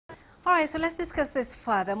All right, so let's discuss this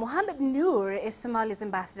further. Mohamed Nur is Somalia's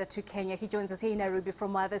ambassador to Kenya. He joins us here in Nairobi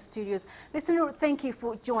from other studios. Mr. Nur, thank you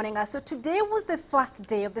for joining us. So today was the first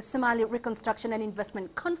day of the Somalia Reconstruction and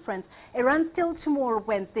Investment Conference. It runs till tomorrow,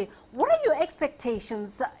 Wednesday. What are your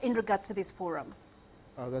expectations in regards to this forum?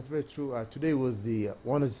 That's very true. Today was the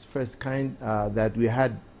one of the first kind that we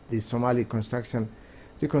had the Somali Reconstruction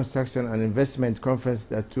and Investment Conference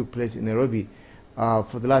that took place in Nairobi.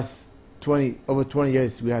 For the last over 20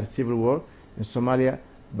 years we had civil war in Somalia,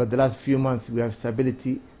 but the last few months we have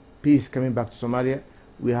stability, peace coming back to Somalia.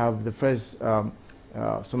 We have the first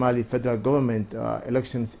Somali federal government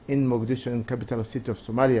elections in Mogadishu, in the capital city of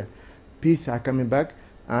Somalia. Peace are coming back,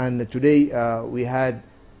 and today we had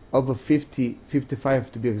over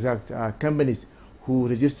 55 to be exact companies who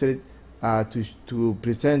registered to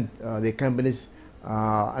present their companies,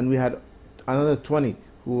 and we had another 20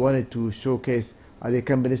 who wanted to showcase their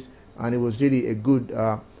companies, and it was really a good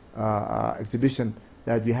exhibition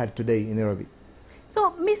that we had today in Nairobi.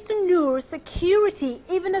 So, Mr. Nur, security,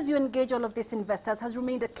 even as you engage all of these investors, has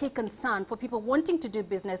remained a key concern for people wanting to do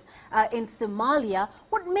business in Somalia.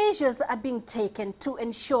 What measures are being taken to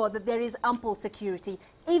ensure that there is ample security,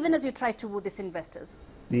 even as you try to woo these investors?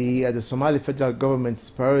 The Somali federal government's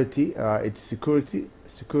priority it's security.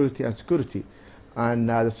 And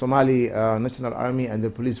the Somali National Army and the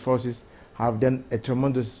police forces have done a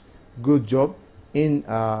tremendous good job in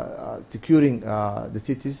securing the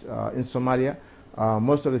cities in Somalia.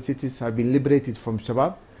 Most of the cities have been liberated from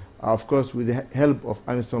Shabab, of course with the help of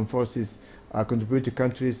AMISOM forces, contributing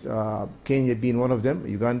countries, Kenya being one of them,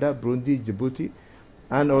 Uganda, Burundi, Djibouti,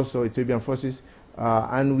 and also Ethiopian forces,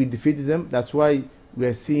 and we defeated them. That's why we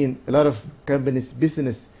are seeing a lot of companies,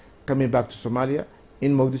 business coming back to Somalia.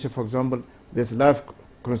 In Mogadishu, for example, there's a lot of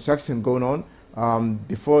construction going on.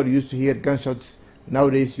 Before you used to hear gunshots.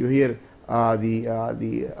 Nowadays you hear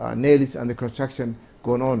the nails and the construction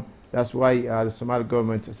going on. That's why the Somali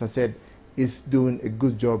government, as I said, is doing a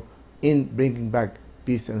good job in bringing back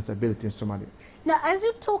peace and stability in Somalia. Now, as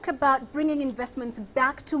you talk about bringing investments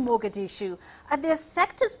back to Mogadishu, are there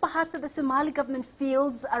sectors perhaps that the Somali government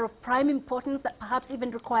feels are of prime importance that perhaps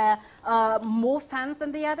even require more funds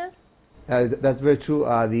than the others? That's very true.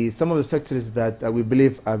 Some of the sectors that we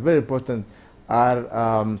believe are very important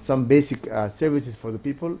are some basic services for the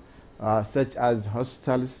people, such as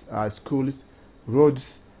hospitals, schools,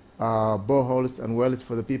 roads, boreholes and wells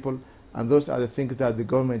for the people. And those are the things that the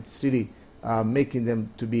government is really making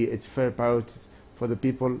them to be its fair priorities for the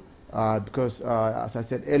people, because as I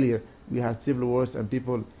said earlier, we had civil wars and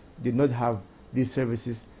people did not have these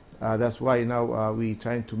services. That's why now we're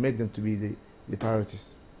trying to make them to be the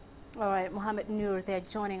priorities. All right, Mohamed Nur, they're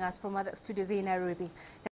joining us from other studios in Nairobi.